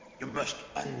must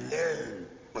unlearn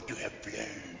what you have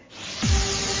learned.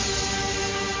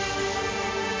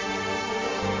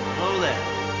 Hello there.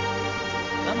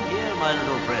 Come here, my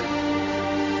little friend.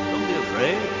 Don't be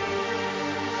afraid.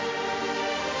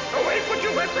 Away with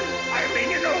your weapon. I mean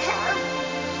you no harm.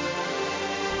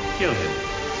 Kill him.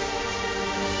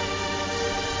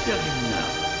 Kill him now.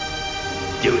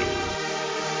 Do it.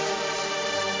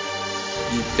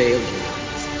 You failed, your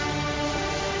Highness.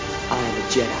 I am a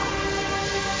Jedi,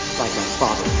 like my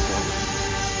father before me.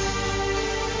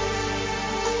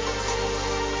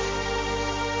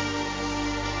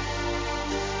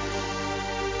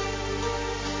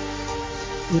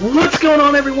 What's going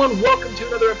on, everyone? Welcome to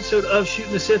another episode of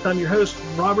Shooting the Sith. I'm your host,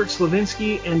 Robert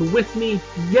Slavinsky, and with me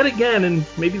yet again, and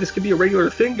maybe this could be a regular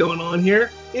thing going on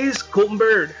here, is Colton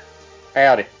Bird.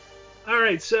 Howdy. All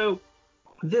right, so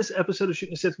this episode of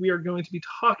Shooting the Sith, we are going to be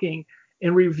talking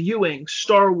and reviewing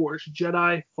Star Wars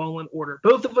Jedi Fallen Order.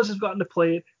 Both of us have gotten to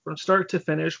play it from start to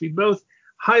finish. We both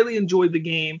highly enjoyed the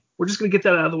game. We're just going to get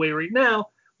that out of the way right now.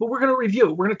 But we're going to review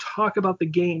it. We're going to talk about the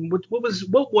game. What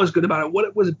was good about it?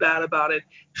 What was bad about it?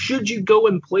 Should you go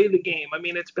and play the game? I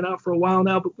mean, it's been out for a while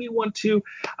now, but we want to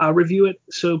review it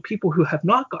so people who have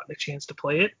not gotten a chance to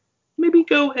play it, maybe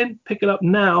go and pick it up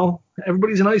now.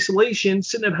 Everybody's in isolation,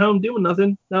 sitting at home doing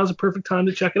nothing. Now's a perfect time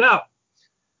to check it out.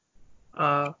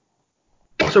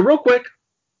 So real quick,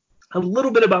 a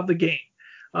little bit about the game.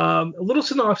 A little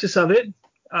synopsis of it.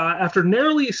 After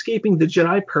narrowly escaping the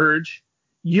Jedi Purge,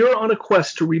 you're on a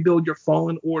quest to rebuild your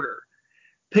fallen order.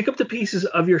 Pick up the pieces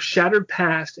of your shattered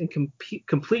past and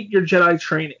complete your Jedi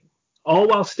training, all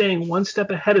while staying one step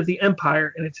ahead of the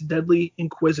Empire and its deadly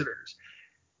Inquisitors.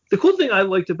 The cool thing I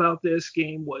liked about this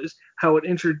game was how it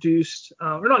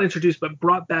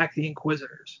brought back the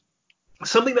Inquisitors.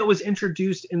 Something that was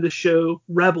introduced in the show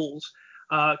Rebels,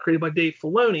 created by Dave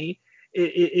Filoni.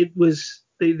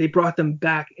 They brought them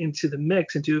back into the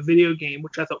mix, into a video game,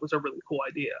 which I thought was a really cool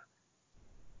idea.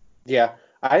 Yeah,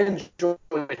 I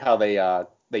enjoyed how they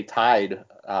tied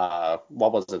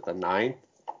what was it, the ninth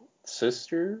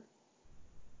sister?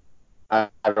 I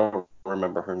don't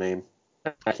remember her name.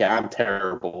 I'm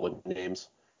terrible with names.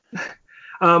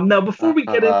 Now, before we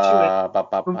get into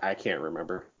it, I can't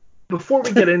remember. Before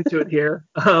we get into it here,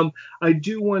 I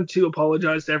do want to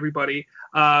apologize to everybody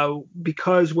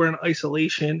because we're in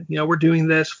isolation. You know, we're doing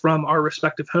this from our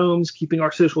respective homes, keeping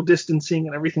our social distancing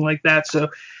and everything like that. So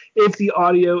if the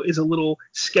audio is a little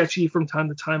sketchy from time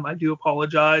to time, I do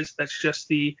apologize. That's just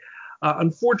the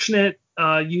unfortunate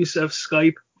use of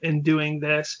Skype in doing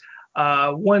this.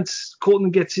 Once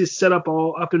Colton gets his setup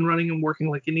all up and running and working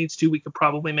like it needs to, we could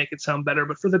probably make it sound better.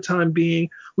 But for the time being,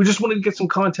 we just wanted to get some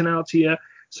content out to you.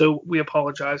 So we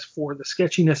apologize for the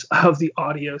sketchiness of the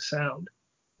audio sound.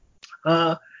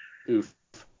 Oof.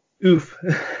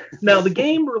 Now, the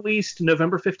game released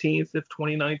November 15th of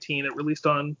 2019. It released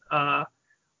on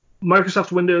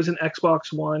Microsoft Windows and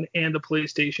Xbox One and the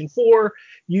PlayStation 4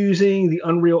 using the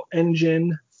Unreal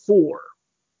Engine 4.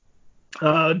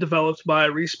 Developed by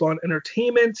Respawn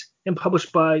Entertainment and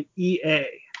published by EA.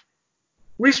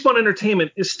 Respawn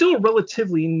Entertainment is still a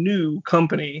relatively new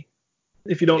company,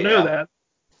 if you don't know that.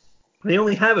 They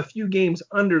only have a few games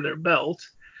under their belt.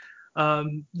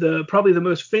 Probably the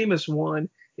most famous one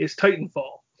is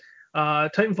Titanfall.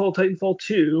 Titanfall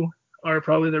 2 are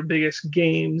probably their biggest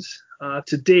games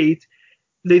to date.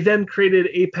 They then created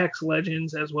Apex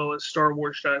Legends as well as Star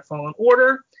Wars Jedi Fallen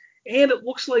Order. And it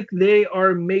looks like they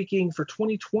are making for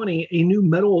 2020 a new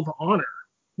Medal of Honor,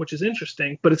 which is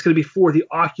interesting, but it's going to be for the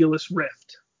Oculus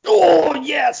Rift. Oh,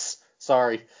 yes!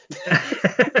 Sorry.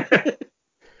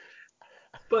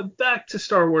 But back to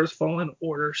Star Wars Fallen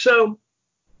Order. So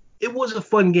it was a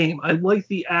fun game. I like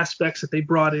the aspects that they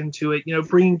brought into it. You know,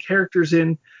 bringing characters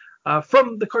in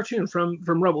from the cartoon, from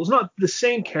Rebels. Not the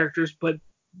same characters, but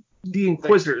the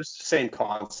Inquisitors. Same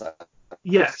concept.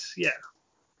 Yes, yeah.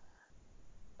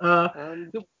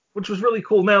 Which was really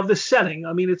cool. Now, the setting,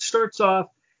 I mean, it starts off,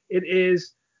 it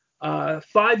is 5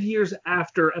 years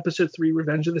after Episode 3,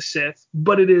 Revenge of the Sith,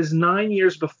 but it is 9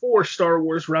 years before Star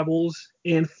Wars Rebels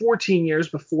and 14 years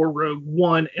before Rogue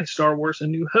One and Star Wars A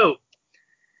New Hope.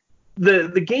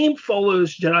 The game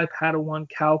follows Jedi Padawan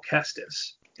Cal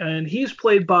Kestis, and he's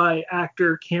played by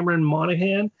actor Cameron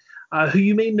Monaghan, who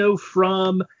you may know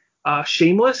from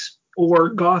Shameless or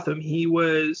Gotham. He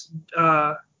was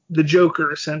the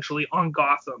Joker, essentially, on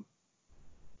Gotham.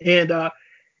 And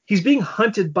he's being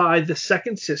hunted by the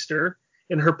second sister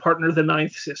and her partner, the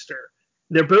ninth sister.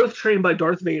 They're both trained by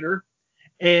Darth Vader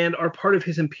and are part of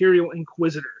his Imperial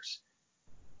Inquisitors.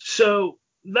 So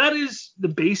that is the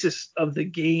basis of the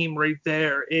game right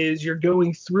there, is you're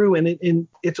going through and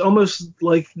it's almost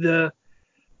like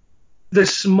the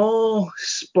small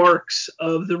sparks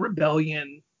of the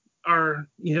rebellion are,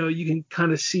 you can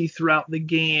kind of see throughout the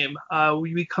game.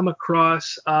 We come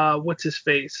across what's his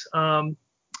face? I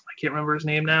can't remember his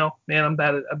name now. Man, I'm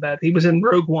bad. He was in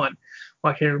Rogue One.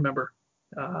 Well, I can't remember.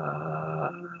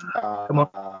 Come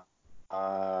on.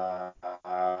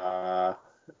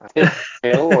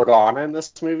 Bail Organa in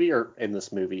this movie or in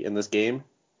this game?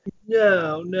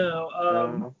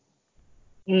 No.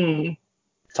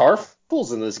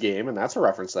 Tarful's in this game, and that's a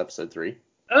reference to episode 3.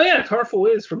 Oh yeah, Tarful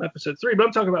is from episode 3, but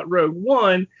I'm talking about Rogue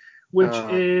One, which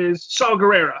is Saw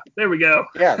Gerrera. There we go.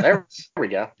 Yeah, there we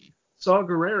go. Saw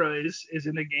Gerrera is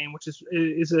in the game, which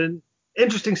is an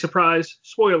interesting surprise.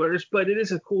 Spoilers, but it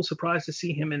is a cool surprise to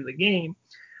see him in the game.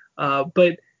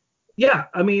 But yeah,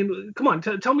 I mean, come on,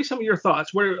 tell me some of your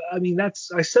thoughts.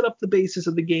 I set up the basis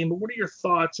of the game, but what are your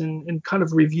thoughts and kind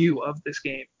of review of this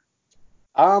game?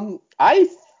 I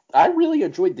really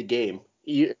enjoyed the game.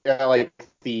 Like,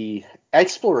 the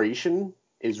exploration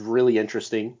is really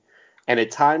interesting, and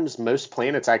at times most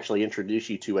planets actually introduce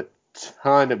you to a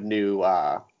ton of new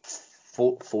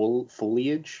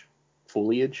foliage.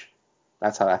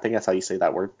 I think that's how you say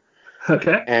that word.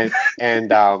 Okay.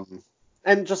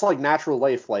 And just like natural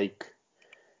life, like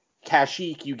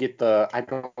Kashyyyk, you get I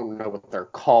don't know what they're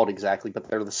called exactly, but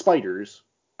they're the spiders.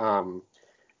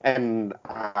 And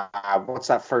what's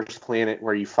that first planet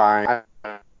where you find?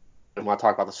 I don't want to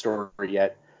talk about the story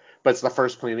yet, but it's the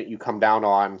first planet you come down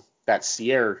on that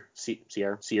Seer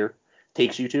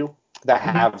takes you to that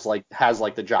has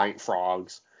like the giant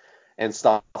frogs and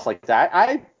stuff like that.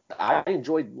 I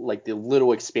enjoyed like the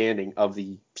little expanding of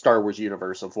the Star Wars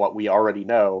universe of what we already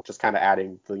know, just kind of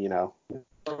adding the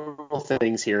little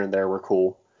things here and there were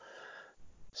cool.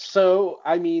 So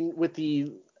I mean, with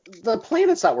the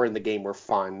planets that were in the game were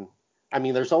fun. I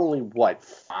mean, there's only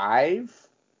 5,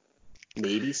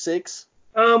 maybe 6.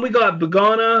 We got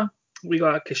Bogana, we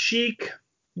got Kashyyyk,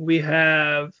 we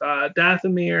have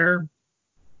Dathomir.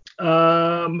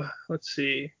 Let's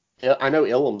see. Yeah, I know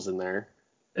Ilum's in there.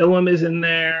 Ilum is in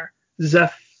there.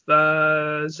 Zepho,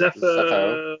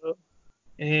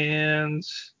 and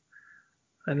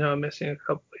I know I'm missing a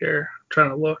couple here. I'm trying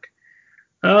to look.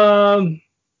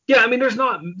 Yeah, I mean, there's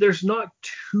not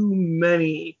too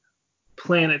many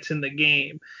planets in the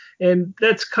game, and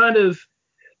that's kind of,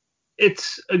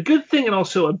 it's a good thing and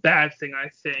also a bad thing, I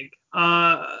think.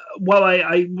 While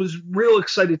I was real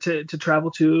excited to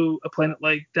travel to a planet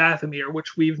like Dathomir,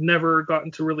 which we've never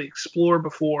gotten to really explore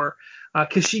before,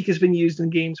 Kashyyyk has been used in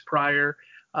games prior,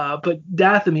 but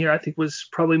Dathomir I think was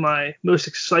probably my most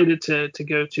excited to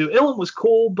go to. Ilum was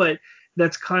cool, but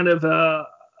that's kind of a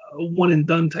one and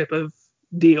done type of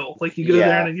deal. Like, you go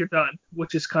there and then you're done,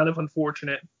 which is kind of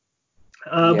unfortunate.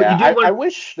 But I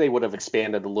wish they would have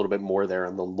expanded a little bit more there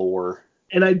in the lore.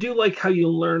 And I do like how you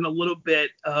learn a little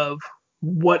bit of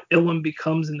what Ilum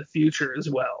becomes in the future as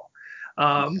well.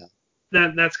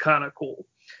 That's kind of cool.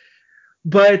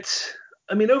 But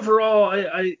I mean, overall,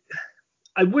 I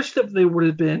wish that they would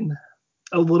have been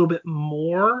a little bit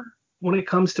more when it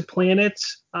comes to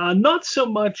planets. Not so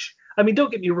much. I mean,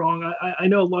 don't get me wrong. I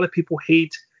know a lot of people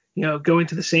hate, going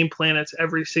to the same planets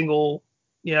every single,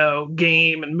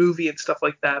 game and movie and stuff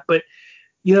like that. But,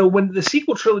 when the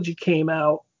sequel trilogy came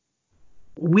out,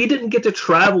 we didn't get to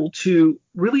travel to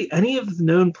really any of the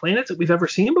known planets that we've ever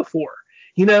seen before.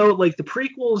 Like the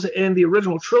prequels and the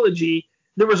original trilogy,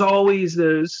 there was always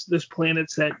those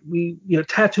planets that we,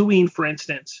 Tatooine, for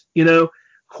instance,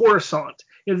 Coruscant.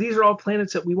 These are all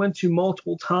planets that we went to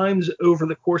multiple times over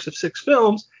the course of 6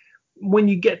 films. When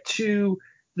you get to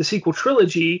the sequel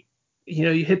trilogy,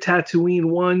 you hit Tatooine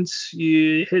once,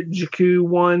 you hit Jakku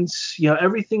once,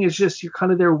 everything is just, you're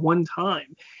kind of there one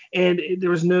time. And there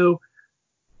was no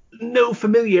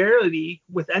familiarity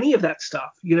with any of that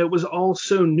stuff. It was all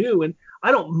so new, and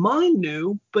I don't mind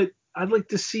new, but I'd like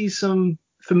to see some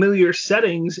familiar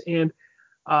settings, and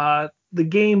the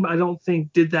game I don't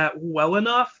think did that well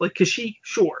enough. Like Kashyyyk,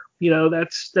 sure,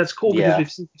 that's cool because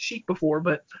we've seen Kashyyyk before,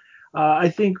 but I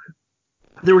think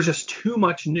there was just too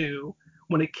much new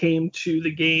when it came to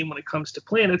the game. When it comes to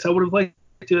planets, I would have liked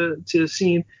to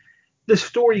seen the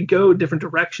story go different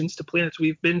directions to planets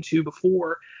we've been to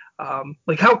before.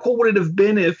 Like, how cool would it have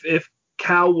been if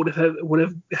Cal would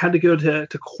have had to go to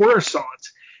Coruscant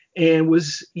and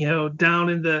was down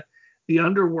in the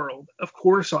underworld of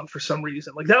Coruscant for some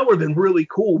reason? Like, that would have been really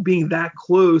cool, being that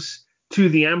close to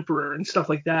the Emperor and stuff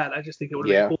like that. I just think it would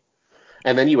have been cool.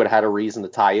 And then you would have had a reason to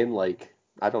tie in, like,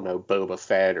 I don't know, Boba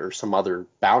Fett or some other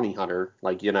bounty hunter.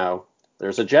 Like,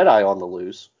 there's a Jedi on the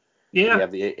loose. Yeah. You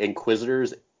have the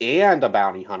Inquisitors and a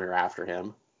bounty hunter after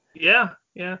him. Yeah.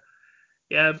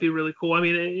 Yeah, it'd be really cool. I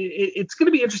mean, it's going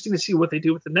to be interesting to see what they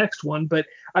do with the next one. But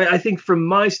I think from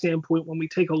my standpoint, when we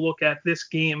take a look at this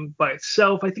game by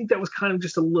itself, I think that was kind of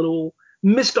just a little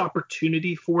missed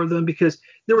opportunity for them because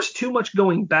there was too much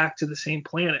going back to the same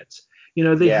planets.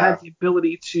 They had the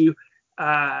ability to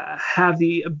have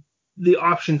the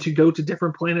option to go to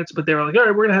different planets, but they were like, all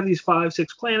right, we're going to have these 5-6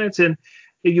 planets, and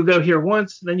you go here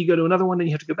once, then you go to another one, then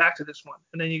you have to go back to this one,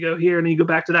 and then you go here, and then you go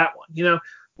back to that one.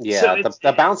 Yeah, so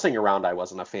the bouncing around I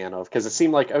wasn't a fan of because it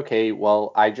seemed like, okay,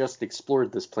 well, I just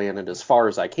explored this planet as far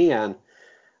as I can.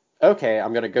 Okay,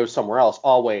 I'm going to go somewhere else.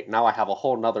 Oh, wait, now I have a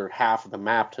whole nother half of the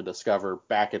map to discover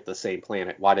back at the same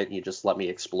planet. Why didn't you just let me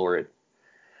explore it?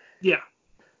 Yeah,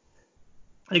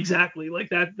 exactly. Like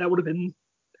that would have been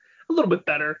a little bit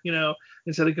better,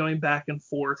 instead of going back and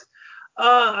forth.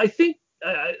 I think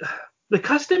the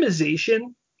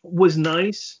customization was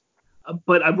nice,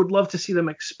 but I would love to see them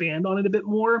expand on it a bit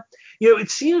more. It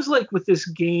seems like with this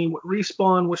game, what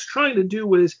Respawn was trying to do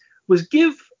was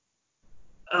give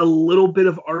a little bit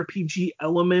of RPG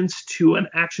elements to an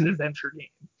action adventure game.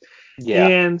 Yeah.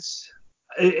 And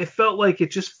it felt like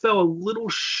it just fell a little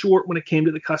short when it came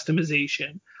to the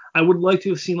customization. I would like to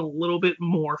have seen a little bit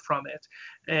more from it.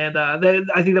 And I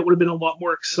think that would have been a lot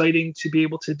more exciting to be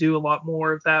able to do a lot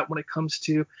more of that when it comes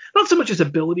to not so much as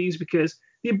abilities, because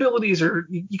the abilities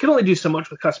you can only do so much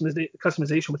with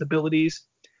customization with abilities.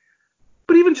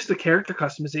 But even just the character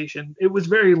customization, it was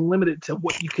very limited to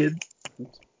what you could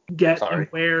get and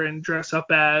wear and dress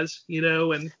up as,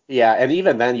 and yeah, and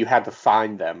even then you had to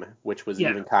find them, which was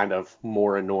even kind of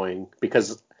more annoying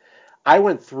because I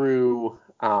went through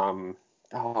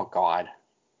oh god,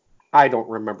 I don't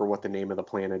remember what the name of the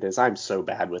planet is. I'm so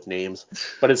bad with names,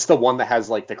 but it's the one that has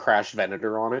like the crashed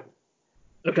Venator on it.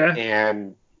 Okay.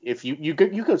 And if you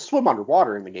could swim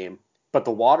underwater in the game, but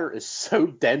the water is so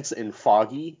dense and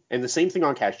foggy, and the same thing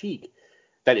on Kashyyyk,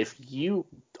 that if you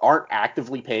aren't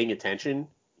actively paying attention,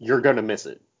 you're gonna miss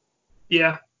it.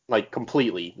 Yeah. Like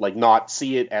completely, like not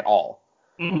see it at all.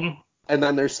 Mm-hmm. And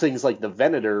then there's things like the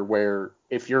Venator where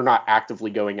if you're not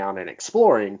actively going out and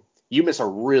exploring, you miss a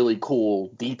really cool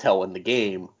detail in the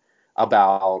game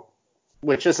about,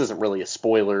 which this isn't really a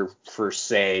spoiler per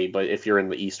se, but if you're in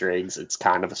the Easter eggs, it's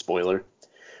kind of a spoiler.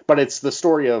 But it's the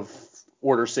story of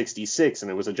Order 66,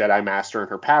 and it was a Jedi Master and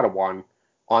her Padawan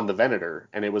on the Venator,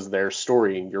 and it was their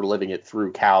story, and you're living it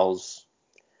through Cal's,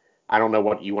 I don't know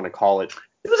what you want to call it.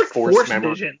 It was like Force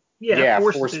Vision. Yeah,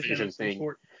 Force Vision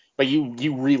thing. But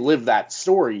you relive that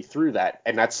story through that,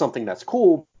 and that's something that's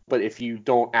cool, but if you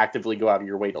don't actively go out of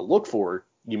your way to look for it,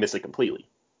 you miss it completely.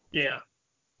 Yeah.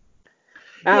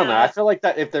 I don't know. I feel like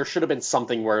that if there should have been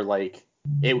something where, like,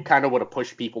 it kind of would have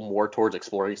pushed people more towards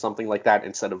exploring something like that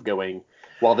instead of going,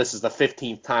 well, this is the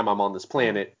 15th time I'm on this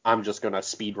planet, I'm just going to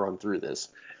speed run through this.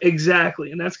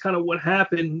 Exactly, and that's kind of what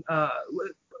happened.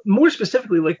 More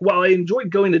specifically, like, while I enjoyed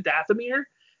going to Dathomir,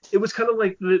 it was kind of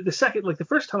like the second, like the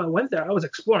first time I went there, I was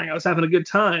exploring, I was having a good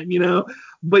time,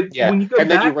 But when you go back and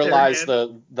then you realize there,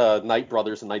 the Night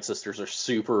Brothers and Night Sisters are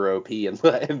super OP, and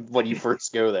when you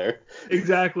first go there.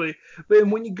 Exactly, but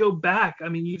when you go back, I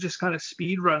mean, you just kind of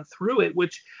speed run through it,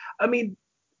 which, I mean,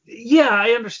 yeah,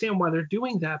 I understand why they're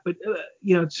doing that, but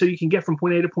so you can get from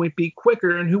point A to point B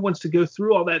quicker, and who wants to go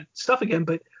through all that stuff again?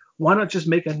 But why not just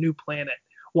make a new planet?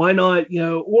 Why not,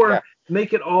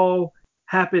 make it all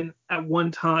happen at one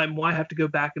time? Why have to go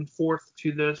back and forth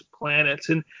to those planets?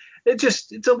 And it's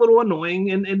a little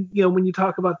annoying. And when I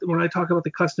talk about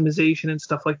the customization and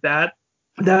stuff like that,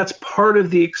 that's part of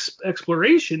the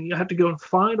exploration. You have to go and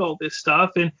find all this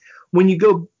stuff. And when you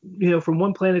go, from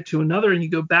one planet to another and you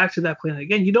go back to that planet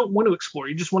again, you don't want to explore.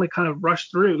 You just want to kind of rush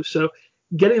through. So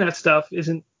getting that stuff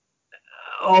isn't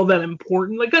all that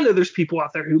important. Like, I know there's people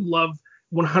out there who love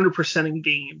 100% in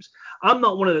games. I'm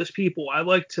not one of those people.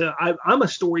 I'm a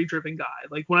story-driven guy.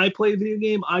 Like, when I play a video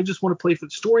game, I just want to play for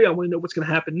the story. I want to know what's going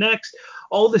to happen next.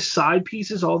 All the side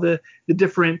pieces, all the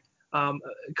different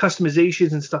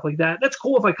customizations and stuff like that. That's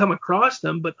cool if I come across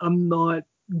them, but I'm not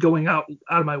going out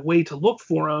of my way to look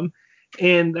for them.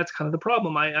 And that's kind of the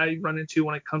problem I run into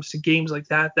when it comes to games like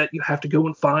that you have to go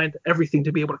and find everything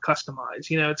to be able to customize.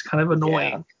 It's kind of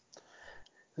annoying. Yeah.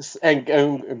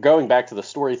 And going back to the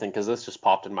story thing, because this just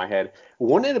popped in my head,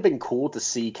 wouldn't it have been cool to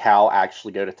see Cal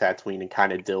actually go to Tatooine and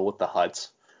kind of deal with the Hutts?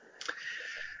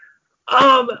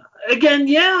 Again,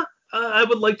 yeah, I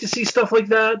would like to see stuff like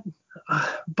that,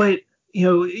 but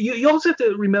you also have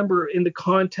to remember in the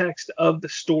context of the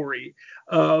story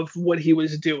of what he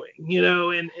was doing,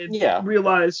 and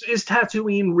realize, is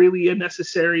Tatooine really a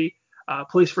necessary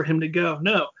place for him to go?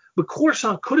 No, but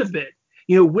Coruscant could have been.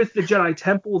 With the Jedi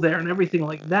Temple there and everything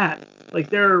like that. Like,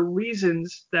 there are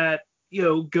reasons that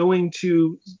going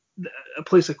to a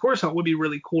place like Coruscant would be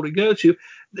really cool to go to.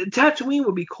 The Tatooine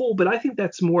would be cool, but I think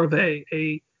that's more of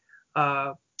a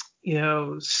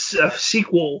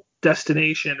sequel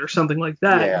destination or something like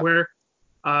that, where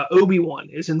Obi-Wan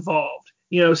is involved,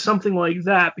 something like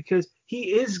that, because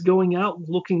he is going out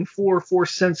looking for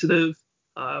Force sensitive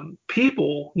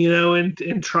people,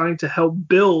 and trying to help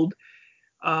build,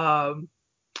 a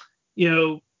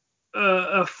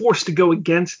force to go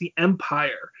against the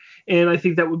Empire. And I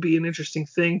think that would be an interesting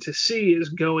thing to see, is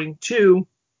going to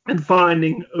and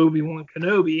finding Obi-Wan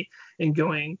Kenobi and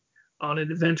going on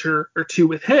an adventure or two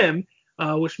with him,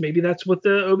 which maybe that's what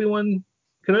the Obi-Wan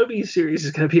Kenobi series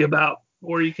is going to be about.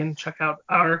 Or you can check out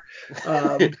our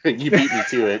you beat me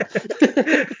to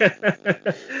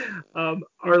it.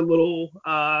 Our little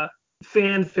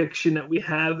fan fiction that we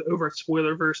have over at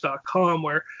spoilerverse.com,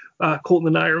 where Colton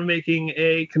and I are making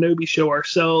a Kenobi show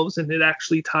ourselves, and it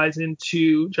actually ties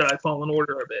into Jedi Fallen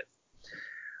Order a bit.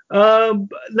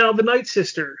 Now the Night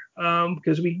Sister,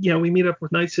 because we meet up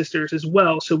with Night Sisters as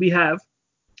well. So we have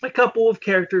a couple of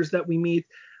characters that we meet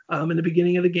in the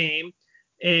beginning of the game,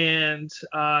 and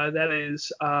that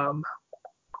is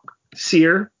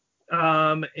Seer,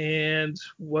 and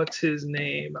what's his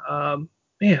name?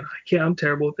 Man, I'm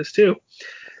terrible at this too.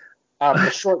 The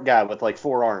short guy with like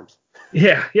 4 arms.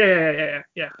 Yeah.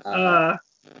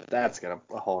 That's gonna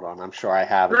hold on. I'm sure I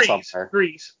have it somewhere.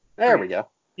 Grease. There we go.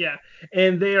 Yeah,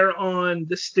 and they are on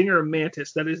the Stinger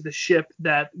Mantis. That is the ship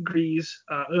that Grease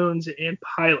owns and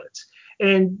pilots.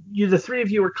 And the 3 of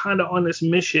you are kind of on this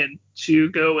mission to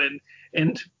go and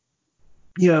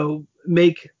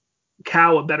make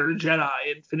Cal a better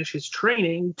Jedi and finish his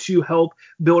training to help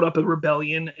build up a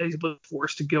rebellion as a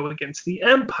force to go against the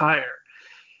Empire.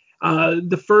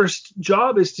 The first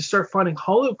job is to start finding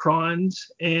holocrons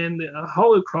and a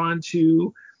holocron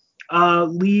to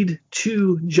lead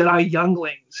to Jedi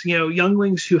younglings,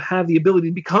 younglings who have the ability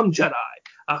to become Jedi,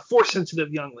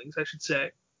 force-sensitive younglings, I should say.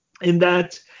 And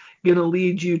that's going to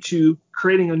lead you to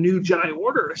creating a new Jedi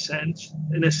Order,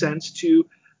 in a sense, to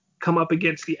come up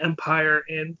against the Empire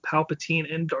and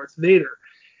Palpatine and Darth Vader.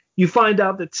 You find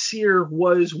out that Seer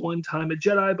was one time a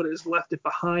Jedi, but has left it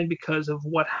behind because of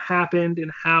what happened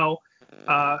and how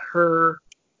her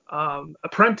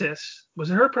apprentice,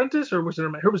 was it her apprentice or was it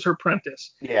her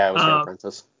apprentice? Yeah, it was her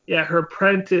apprentice. Yeah, her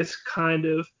apprentice kind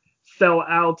of fell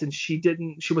out, and she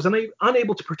was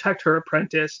unable to protect her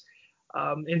apprentice.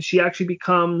 And she actually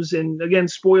becomes, and again,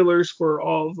 spoilers for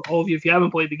all of you if you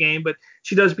haven't played the game, but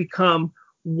she does become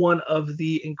one of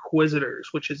the Inquisitors,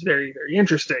 which is very, very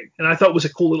interesting. And I thought it was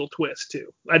a cool little twist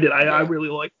too. I really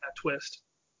liked that twist.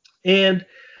 And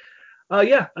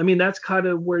that's kind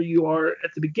of where you are at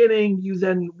the beginning. You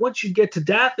then, once you get to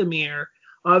Dathomir,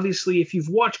 obviously, if you've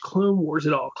watched Clone Wars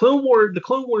at all, the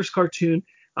Clone Wars cartoon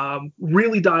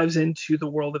really dives into the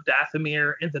world of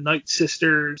Dathomir and the Night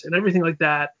Sisters and everything like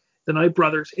that, the Night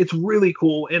Brothers. It's really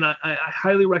cool, and I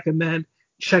highly recommend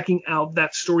checking out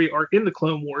that story arc in the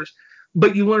Clone Wars.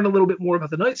 But you learn a little bit more about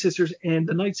the Night Sisters, and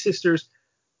the Night Sisters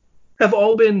have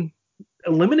all been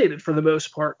eliminated for the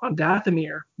most part on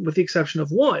Dathomir, with the exception of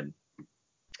one.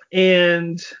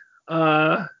 And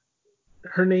her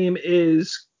name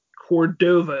is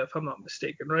Cordova, if I'm not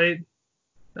mistaken, right?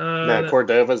 No,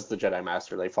 Cordova's the Jedi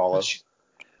Master they follow.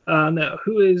 No,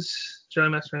 who is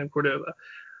Jedi Master named Cordova?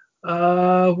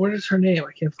 What is her name?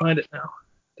 I can't find it now.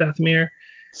 Dathomir.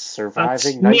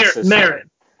 Surviving Night Sister.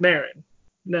 Marin.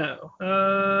 No.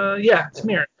 It's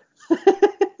Marin.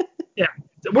 Yeah.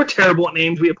 We're terrible at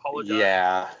names. We apologize.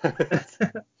 Yeah.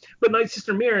 But Night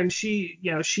Sister Marin, she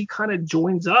kind of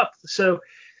joins up. So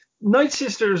Night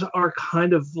Sisters are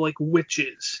kind of like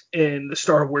witches in the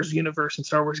Star Wars universe and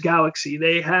Star Wars galaxy.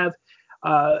 They have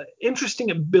interesting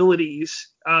abilities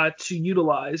to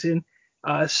utilize. And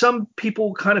some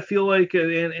people kind of feel like,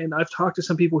 and I've talked to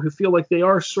some people who feel like they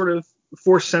are sort of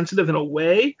force sensitive in a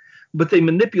way, but they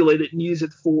manipulate it and use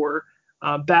it for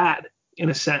bad in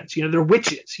a sense. They're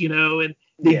witches, and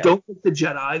they don't like the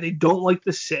Jedi. They don't like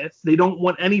the Sith. They don't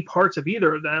want any parts of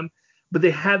either of them, but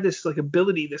they have this like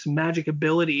ability, this magic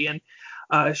ability. And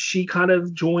she kind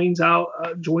of joins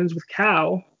with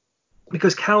Cal,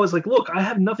 because Cal is like, look, I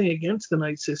have nothing against the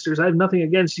Night Sisters. I have nothing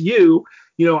against you.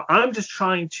 I'm just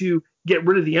trying to get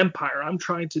rid of the Empire. I'm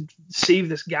trying to save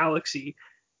this galaxy.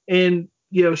 And,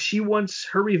 she wants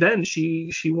her revenge.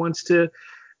 She wants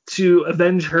to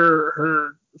avenge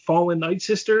her fallen Night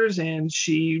Sisters, and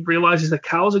she realizes that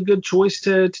Cal's a good choice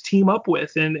to team up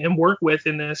with and work with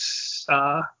in this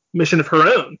mission of her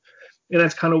own. And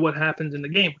that's kind of what happens in the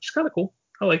game, which is kind of cool.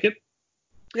 I like it.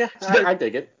 Yeah, I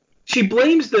dig it. She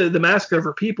blames the massacre of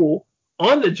her people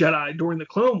on the Jedi during the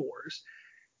Clone Wars.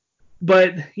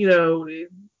 But,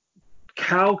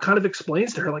 Cal kind of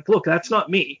explains to her, like, look, that's not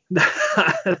me.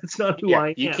 That's not who I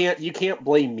am. You can't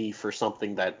blame me for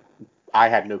something that I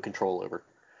had no control over.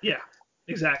 Yeah,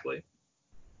 exactly.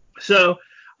 So,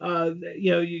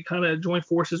 you kind of join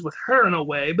forces with her in a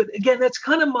way. But again, that's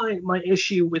kind of my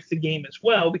issue with the game as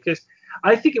well, because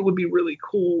I think it would be really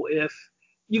cool if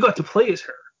you got to play as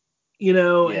her,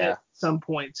 at some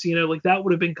points, like that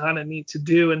would have been kind of neat to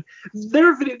do. And there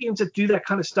are video games that do that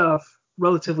kind of stuff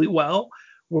relatively well,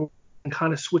 where you can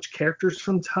kind of switch characters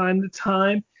from time to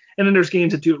time. And then there's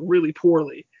games that do it really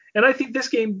poorly. And I think this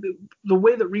game, the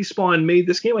way that Respawn made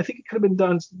this game, I think it could have been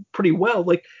done pretty well.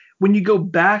 Like when you go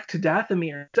back to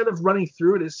Dathomir, instead of running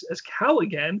through it as Cal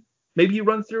again, maybe you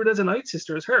run through it as a Night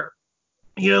Sister, as her.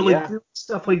 Like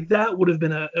stuff like that would have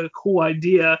been a cool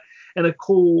idea and a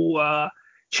cool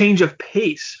change of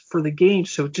pace for the game,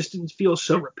 so it just didn't feel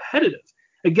so repetitive.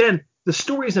 Again, the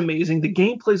story is amazing. The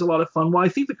gameplay is a lot of fun. While I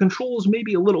think the controls may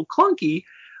be a little clunky,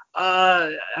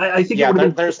 I think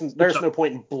there's no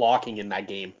point in blocking in that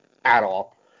game at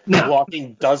all. No.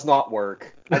 Blocking does not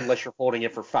work unless you're holding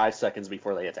it for 5 seconds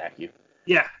before they attack you.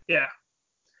 Yeah.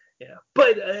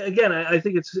 But again, I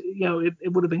think it's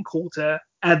it would have been cool to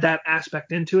add that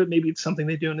aspect into it. Maybe it's something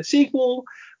they do in a sequel.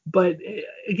 But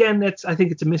again, I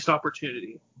think it's a missed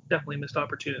opportunity. Definitely a missed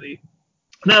opportunity.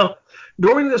 Now,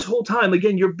 during this whole time,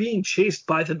 again, you're being chased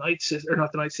by the Night Sisters, or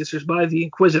not the Night Sisters, by the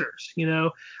Inquisitors.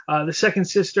 The second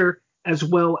sister as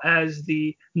well as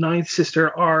the ninth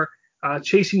sister are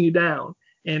chasing you down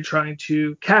and trying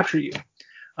to capture you.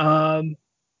 And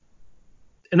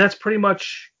that's pretty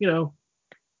much,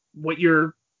 what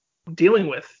you're dealing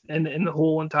with in the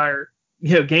whole entire,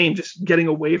 game, just getting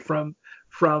away from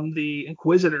the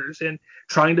Inquisitors and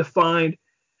trying to find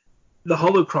the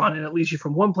holocron, and it leads you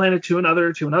from one planet to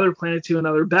another planet to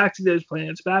another, back to those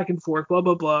planets, back and forth, blah,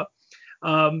 blah, blah.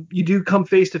 You do come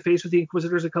face to face with the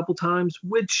Inquisitors a couple times,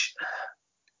 which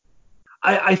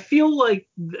I feel like,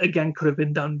 again, could have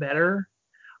been done better.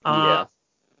 The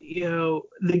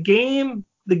game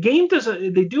does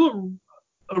they do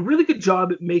a really good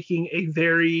job at making a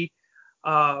very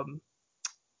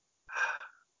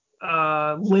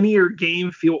linear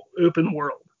game feel open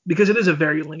world, because it is a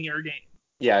very linear game.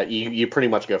 Yeah, you pretty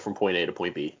much go from point A to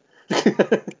point B.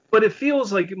 But it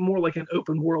feels like more like an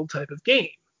open world type of game.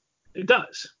 It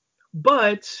does.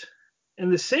 But in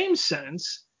the same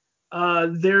sense,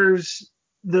 there's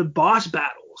the boss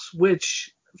battles,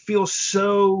 which feel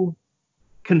so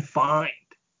confined.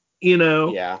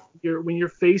 Yeah. When you're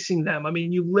facing them, I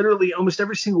mean, you literally, almost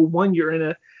every single one, you're in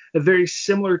a very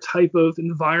similar type of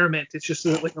environment. It's just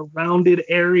like a rounded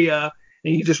area,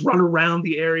 and you just run around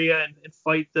the area and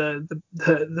fight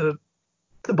the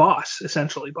boss,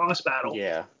 essentially, boss battle.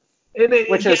 Yeah.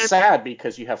 Which is sad,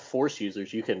 because you have Force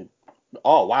users. You can,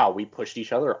 oh wow, we pushed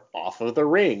each other off of the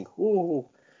ring. Ooh.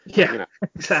 Yeah,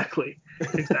 exactly.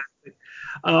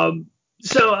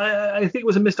 So I think it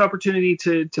was a missed opportunity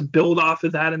to build off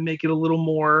of that and make it a little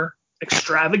more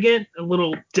extravagant, a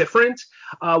little different.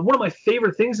 One of my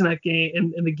favorite things in that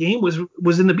game, in the game,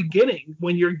 was in the beginning,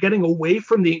 when you're getting away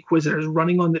from the Inquisitors,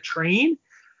 running on the train.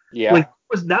 Yeah. Like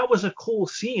that was a cool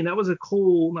scene. That was a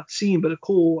cool, not scene, but a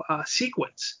cool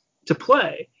sequence to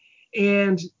play.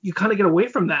 And you kind of get away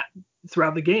from that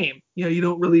throughout the game. You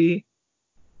don't really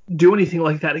do anything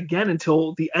like that again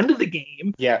until the end of the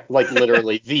game. Yeah, like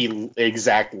literally the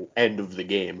exact end of the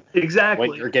game. Exactly.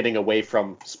 When you're getting away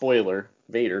from, spoiler,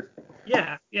 Vader.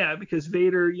 Yeah, because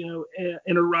Vader,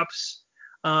 interrupts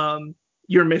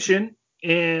your mission,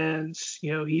 and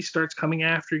he starts coming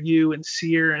after you and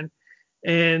Seer,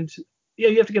 and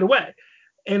you have to get away.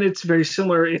 And it's very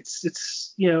similar.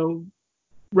 It's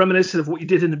reminiscent of what you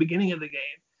did in the beginning of the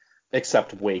game,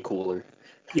 except way cooler.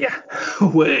 Yeah,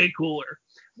 way cooler.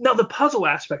 Now, the puzzle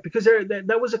aspect, because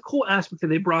that was a cool aspect that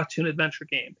they brought to an adventure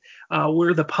game,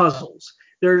 were the puzzles.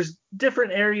 There's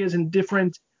different areas and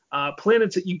different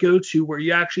planets that you go to where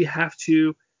you actually have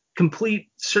to complete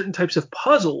certain types of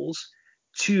puzzles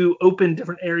to open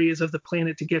different areas of the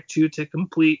planet to get to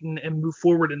complete and move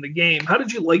forward in the game. How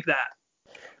did you like that?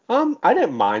 I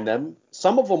didn't mind them.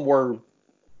 Some of them were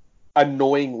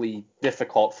annoyingly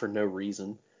difficult for no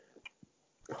reason.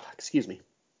 Excuse me.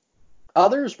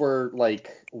 Others were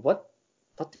like, what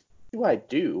do I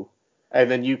do? And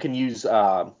then you can use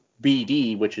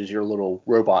BD, which is your little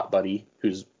robot buddy,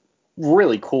 who's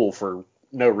really cool for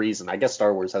no reason. I guess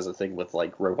Star Wars has a thing with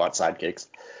like robot sidekicks.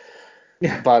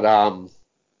 Yeah. But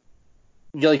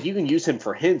you can use him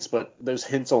for hints, but those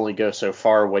hints only go so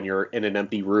far when you're in an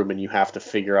empty room and you have to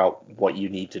figure out what you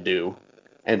need to do.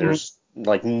 And there's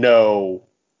like no,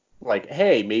 like,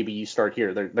 hey, maybe you start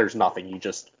here. There's nothing. You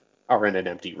just are in an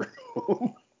empty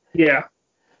room. Yeah.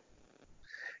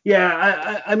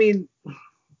 Yeah, I mean,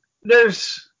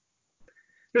 there's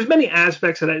many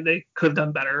aspects that they could have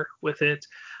done better with it.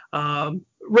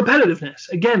 Repetitiveness.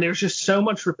 Again, there's just so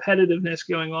much repetitiveness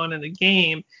going on in the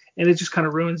game, and it just kind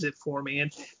of ruins it for me.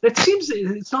 And it seems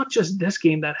it's not just this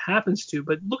game that happens to,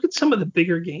 but look at some of the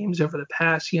bigger games over the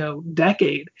past,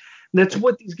 decade. That's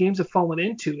what these games have fallen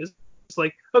into. It's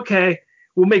like, okay,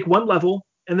 we'll make one level,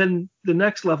 and then the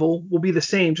next level will be the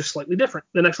same, just slightly different.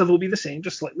 The next level will be the same,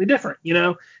 just slightly different.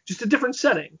 Just a different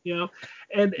setting.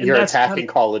 And You're that's attacking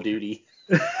Call of Duty.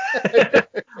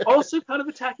 Also kind of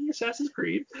attacking Assassin's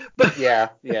Creed, but yeah.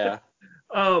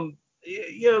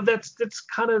 That's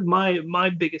kind of my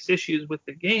biggest issues with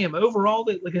the game overall.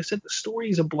 That, like I said, the story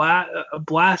is a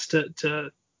blast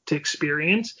to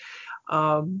experience.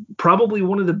 Probably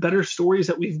one of the better stories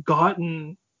that we've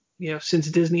gotten, since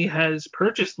Disney has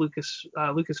purchased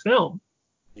Lucasfilm.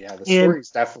 Yeah, the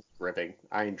story's definitely gripping.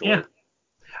 I enjoy it.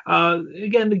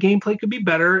 Again, the gameplay could be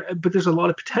better, but there's a lot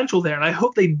of potential there, and I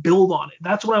hope they build on it.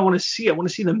 That's what I want to see. I want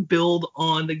to see them build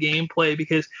on the gameplay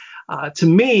because, to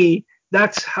me,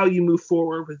 that's how you move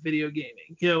forward with video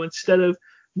gaming. Instead of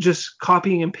just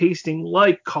copying and pasting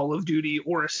like Call of Duty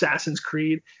or Assassin's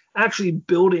Creed, actually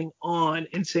building on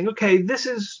and saying, okay, this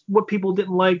is what people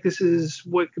didn't like. This is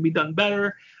what could be done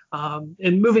better,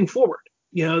 and moving forward.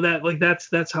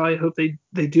 That's how I hope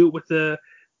they do it with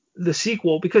the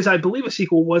sequel, because I believe a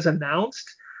sequel was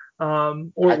announced,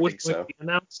 or was going to be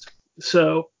announced.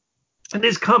 So it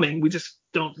is coming. We just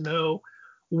don't know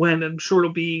when. I'm sure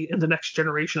it'll be in the next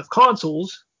generation of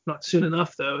consoles. Not soon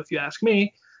enough, though, if you ask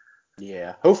me.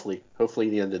 Yeah, hopefully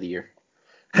the end of the year.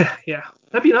 Yeah,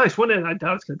 that'd be nice. Wouldn't it? I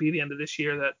doubt it's going to be the end of this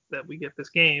year that we get this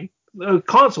game.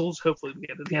 Consoles, hopefully, we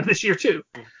get at the end of this year too.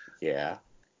 Yeah.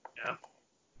 Yeah.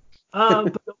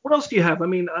 But what else do you have? I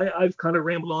mean, I've kind of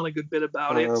rambled on a good bit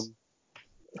about it.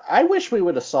 I wish we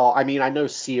would have saw. I mean, I know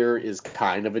Cere is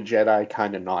kind of a Jedi,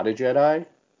 kind of not a Jedi,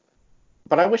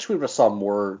 but I wish we would have saw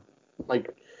more.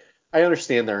 Like, I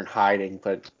understand they're in hiding,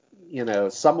 but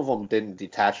some of them didn't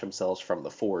detach themselves from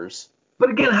the Force. But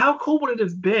again, how cool would it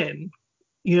have been,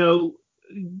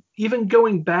 even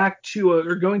going back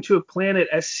to going to a planet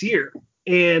as Cere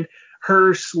and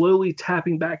her slowly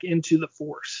tapping back into the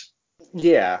Force?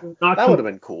 Yeah, that would have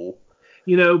been cool.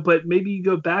 But maybe you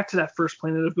go back to that first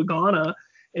planet of Bogana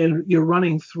and you're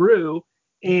running through,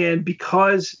 and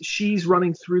because she's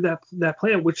running through that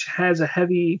planet, which has a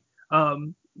heavy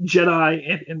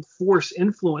Jedi and Force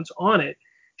influence on it,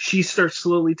 she starts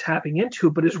slowly tapping into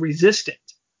it, but is resistant.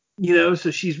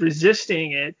 So she's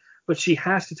resisting it, but she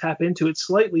has to tap into it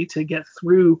slightly to get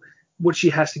through what she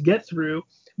has to get through.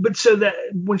 But so that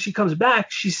when she comes back,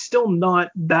 she's still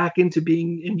not back into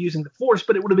being and using the Force,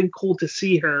 but it would have been cool to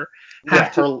see her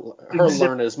her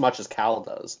learn as much as Cal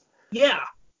does. Yeah,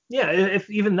 if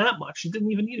even that much. It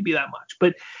didn't even need to be that much.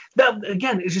 But that,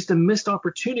 again, is just a missed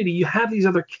opportunity. You have these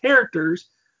other characters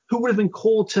who would have been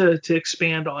cool to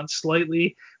expand on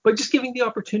slightly, but just giving the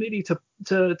opportunity to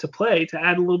play, to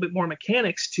add a little bit more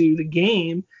mechanics to the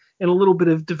game and a little bit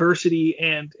of diversity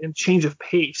and change of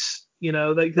pace.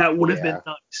 That would have been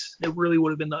nice. It really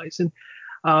would have been nice. And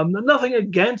nothing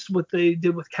against what they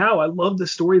did with Cal. I love the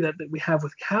story that we have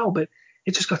with Cal, but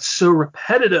it just got so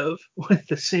repetitive with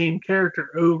the same character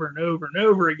over and over and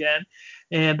over again.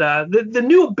 And the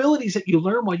new abilities that you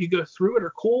learn while you go through it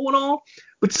are cool and all,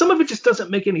 but some of it just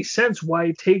doesn't make any sense why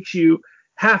it takes you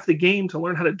half the game to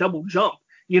learn how to double jump.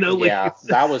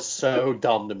 That was so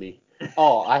dumb to me.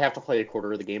 Oh, I have to play a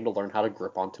quarter of the game to learn how to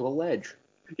grip onto a ledge.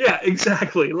 Yeah,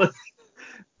 exactly.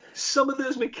 Some of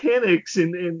those mechanics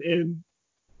and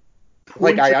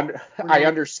like I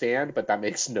understand, but that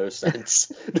makes no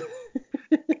sense.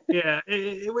 Yeah,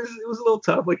 it was a little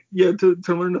tough.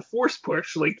 To learn to force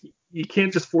push. You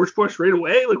can't just force push right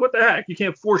away. What the heck? You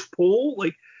can't force pull.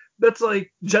 That's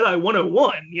like Jedi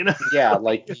 101, Yeah,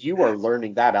 you are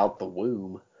learning that out the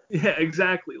womb. Yeah,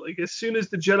 exactly. As soon as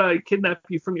the Jedi kidnap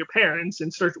you from your parents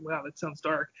and start, wow, that sounds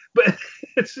dark. But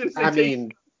as soon as they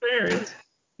take your parents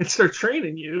and start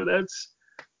training you, that's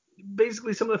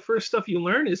basically some of the first stuff you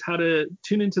learn is how to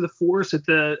tune into the Force at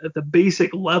the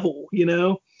basic level,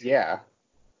 Yeah.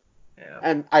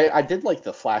 And I did like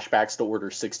the flashbacks to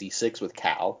Order 66 with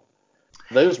Cal.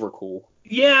 Those were cool.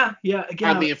 Yeah.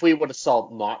 Again, I mean, if we would have saw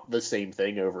not the same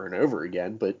thing over and over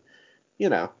again, but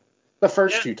the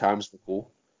first two times were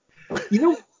cool.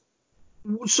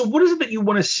 So what is it that you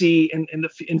want to see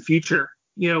in future?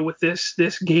 With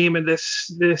this game and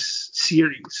this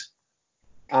series.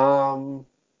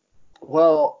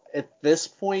 Well, at this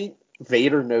point,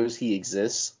 Vader knows he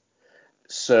exists,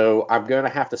 so I'm gonna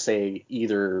have to say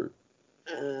either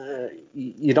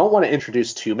you don't want to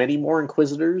introduce too many more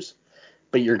Inquisitors,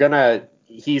 but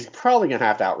he's probably gonna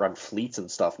have to outrun fleets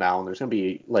and stuff now, and there's gonna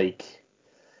be like,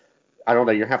 I don't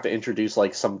know, you're gonna have to introduce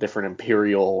like some different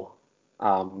Imperial,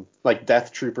 like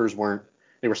Death Troopers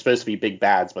they were supposed to be big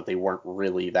bads, but they weren't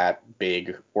really that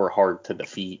big or hard to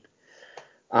defeat.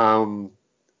 I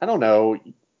don't know.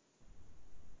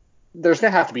 There's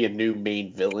gonna have to be a new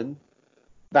main villain.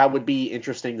 That would be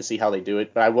interesting to see how they do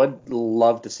it, but I would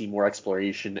love to see more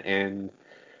exploration and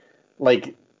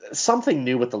like something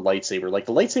new with the lightsaber. Like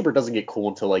the lightsaber doesn't get cool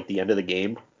until like the end of the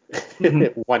game,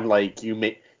 when like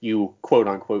you quote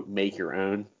unquote make your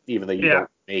own, even though you don't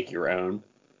make your own.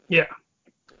 Yeah.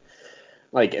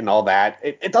 Like and all that.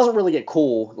 It doesn't really get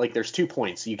cool. Like there's 2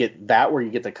 points. You get that where you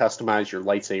get to customize your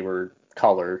lightsaber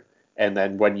color, and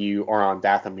then when you are on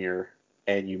Dathomir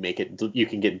and you make it, you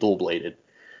can get dual bladed.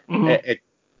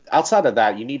 Outside of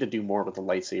that, you need to do more with the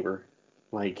lightsaber.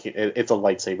 Like it's a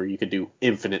lightsaber, you could do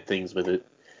infinite things with it.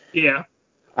 Yeah.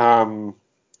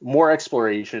 More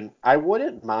exploration. I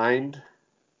wouldn't mind.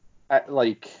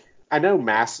 I know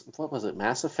Mass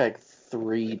Effect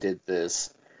 3 did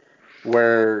this,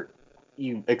 where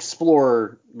you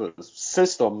explore the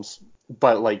systems,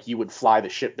 but like you would fly the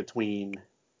ship between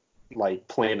like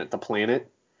planet to planet.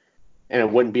 And it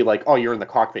wouldn't be like, oh, you're in the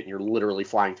cockpit and you're literally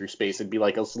flying through space. It'd be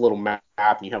like a little map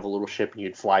and you have a little ship and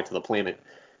you'd fly to the planet.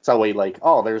 So that way, like,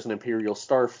 oh, there's an Imperial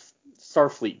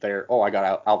Starfleet there. Oh, I got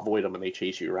to outvoid them and they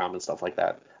chase you around and stuff like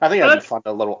that. I think that'd be fun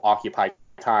to little occupy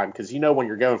time because when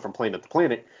you're going from planet to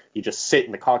planet, you just sit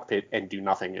in the cockpit and do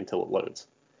nothing until it loads.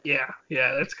 Yeah,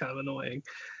 that's kind of annoying.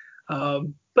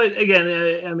 But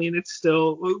again, I mean, it's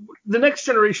still the next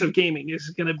generation of gaming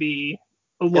is going to be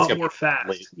a lot more fast.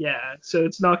 Late. Yeah. So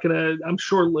it's not going to, I'm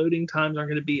sure loading times aren't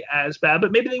going to be as bad,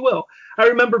 but maybe they will. I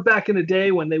remember back in the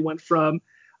day when they went from,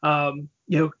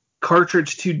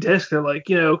 cartridge to disc, they're like,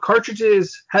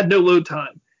 cartridges had no load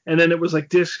time. And then it was like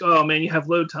disc, oh man, you have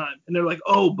load time. And they're like,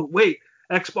 oh, but wait,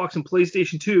 Xbox and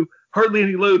PlayStation 2, hardly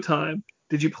any load time.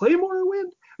 Did you play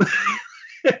Morrowind?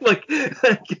 Like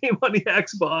that game on the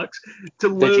Xbox to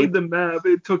load the map,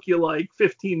 it took you like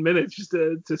 15 minutes just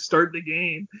to start the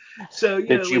game. So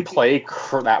did you play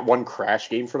that one Crash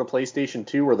game for the PlayStation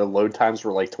 2 where the load times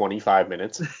were like 25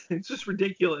 minutes? It's just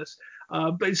ridiculous.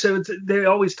 But so they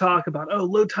always talk about,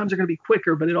 load times are going to be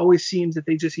quicker, but it always seems that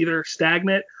they just either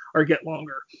stagnate or get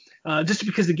longer, just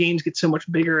because the games get so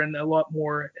much bigger and a lot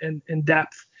more in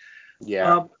depth.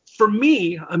 Yeah. For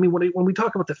me, I mean, when we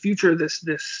talk about the future of this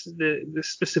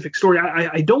specific story,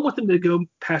 I don't want them to go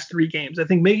past 3 games. I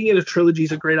think making it a trilogy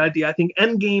is a great idea. I think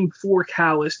Endgame for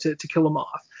Cal is to kill him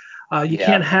off. You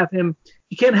can't have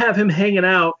him hanging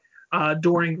out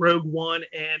during Rogue One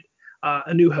and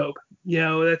A New Hope.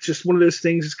 That's just one of those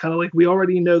things. It's kind of like we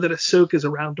already know that Ahsoka's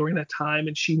around during that time,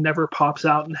 and she never pops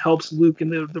out and helps Luke in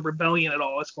the rebellion at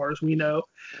all, as far as we know,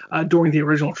 during the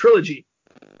original trilogy.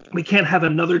 We can't have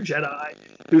another Jedi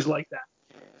who's like that.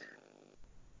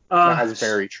 That's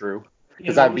very true.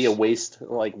 Because that'd be a waste.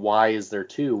 Like, why is there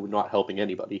 2 not helping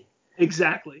anybody?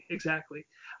 Exactly.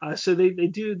 So they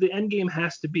do, the end game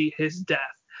has to be his death,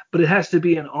 but it has to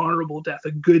be an honorable death,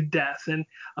 a good death. And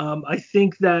I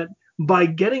think that by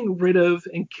getting rid of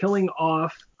and killing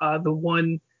off the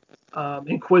one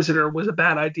Inquisitor was a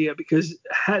bad idea, because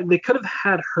they could have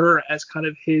had her as kind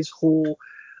of his whole,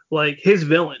 like his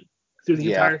villain through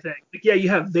the entire thing. Like, you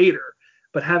have Vader,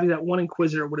 but having that one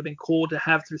Inquisitor would have been cool to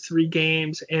have through 3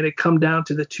 games, and it come down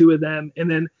to the 2 of them, and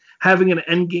then having an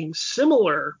end game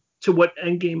similar to what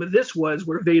end game of this was,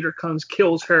 where Vader comes,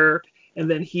 kills her, and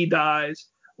then he dies,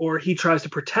 or he tries to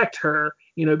protect her,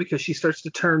 because she starts to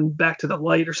turn back to the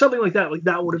light or something like that. Like,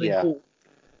 that would have been cool.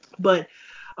 But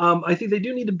I think they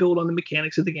do need to build on the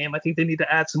mechanics of the game. I think they need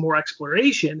to add some more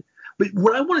exploration. But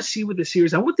what I want to see with this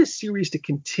series, I want this series to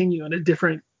continue in a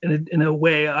different, in a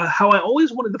way, how I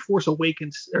always wanted The Force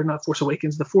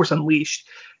Unleashed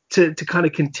to kind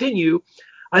of continue.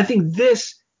 I think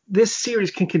this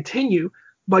series can continue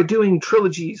by doing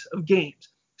trilogies of games.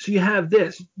 So you have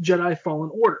this Jedi Fallen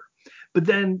Order, but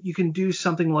then you can do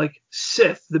something like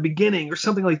Sith, the beginning, or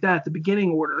something like that, the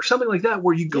beginning order, or something like that,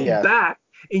 where you go back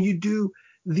and you do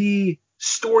the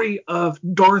story of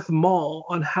Darth Maul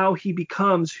on how he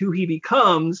becomes who he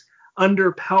becomes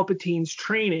under Palpatine's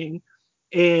training,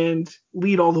 and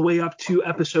lead all the way up to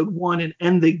episode 1 and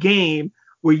end the game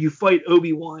where you fight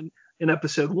Obi-Wan in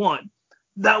episode 1.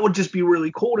 That would just be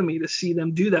really cool to me to see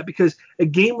them do that, because a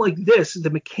game like this, the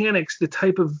mechanics, the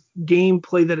type of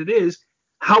gameplay that it is,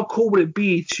 how cool would it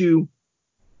be to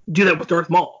do that with Darth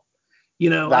Maul?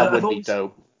 That would be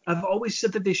dope. I've always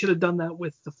said that they should have done that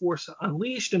with The Force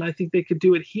Unleashed, and I think they could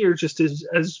do it here just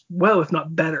as well, if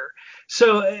not better.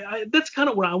 So that's kind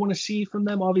of what I want to see from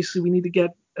them. Obviously, we need to get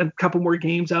a couple more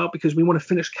games out because we want to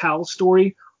finish Cal's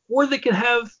story, or they can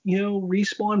have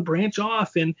Respawn branch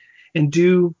off and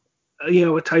do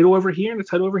a title over here and a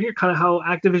title over here, kind of how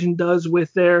Activision does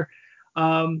with their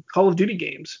Call of Duty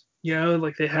games.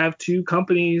 Like they have two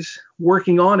companies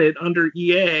working on it under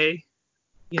EA,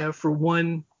 for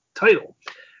one title.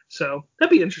 So that'd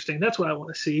be interesting. That's what I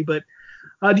want to see. But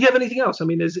do you have anything else? I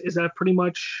mean, is that pretty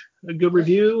much a good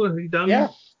review? Are you done?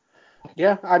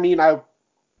 Yeah. I mean, I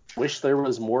wish there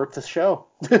was more to show.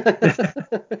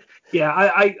 Yeah,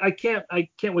 I can't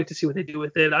wait to see what they do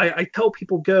with it. I tell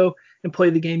people go and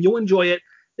play the game. You'll enjoy it.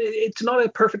 It's not a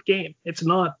perfect game. It's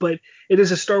not, but it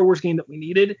is a Star Wars game that we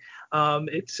needed.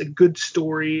 It's a good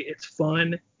story. It's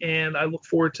fun, and I look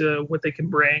forward to what they can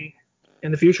bring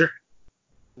in the future.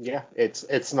 Yeah,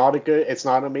 it's not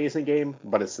an amazing game,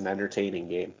 but it's an entertaining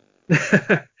game.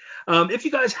 If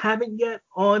you guys haven't yet,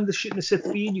 on the Shooting the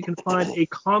Sith feed, you can find a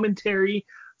commentary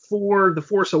for The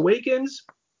Force Awakens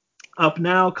up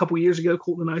now. A couple years ago,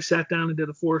 Colton and I sat down and did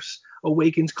a Force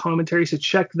Awakens commentary, so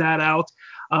check that out.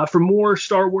 For more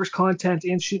Star Wars content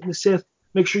and Shooting the Sith,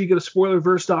 make sure you go to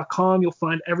spoilerverse.com. You'll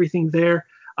find everything there.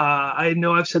 I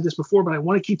know I've said this before, but I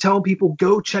want to keep telling people,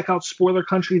 go check out Spoiler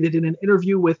Country. They did an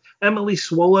interview with Emily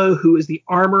Swallow, who is the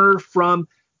armor from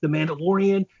The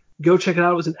Mandalorian. Go check it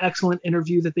out. It was an excellent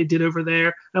interview that they did over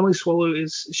there. Emily Swallow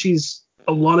she's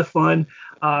a lot of fun.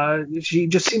 She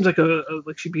just seems like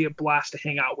she'd be a blast to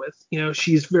hang out with.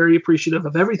 She's very appreciative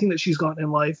of everything that she's gotten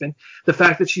in life, and the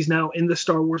fact that she's now in the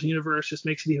Star Wars universe just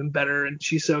makes it even better. And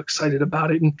she's so excited about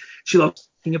it, and she loves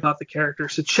thinking about the character.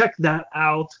 So check that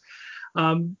out.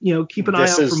 Keep an eye out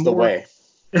for more. This is the way.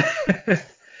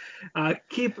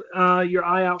 Keep your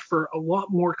eye out for a lot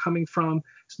more coming from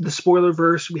the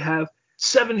Spoilerverse. We have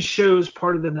 7 shows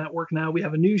part of the network now. We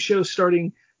have a new show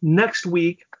starting next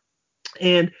week,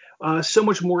 and so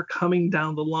much more coming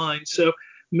down the line. So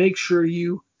make sure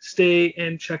you stay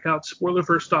and check out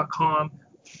spoilerverse.com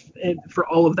and for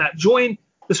all of that. Join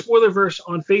the Spoilerverse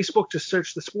on Facebook. Just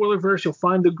search the Spoilerverse. You'll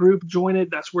find the group. Join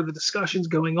it. That's where the discussion's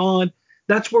going on.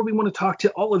 That's where we want to talk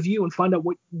to all of you and find out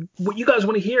what you guys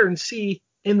want to hear and see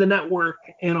in the network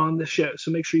and on the show.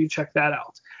 So make sure you check that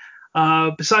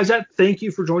out. Besides that, thank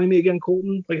you for joining me again,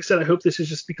 Colton. Like I said, I hope this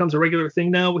just becomes a regular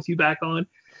thing now with you back on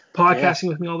podcasting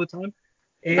with me all the time.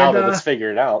 And, now that it's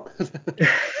figured out.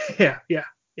 Yeah.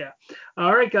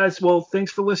 All right, guys. Well,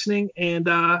 thanks for listening, and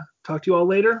talk to you all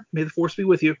later. May the Force be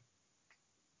with you.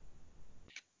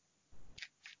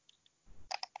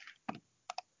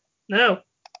 No.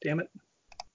 Damn it.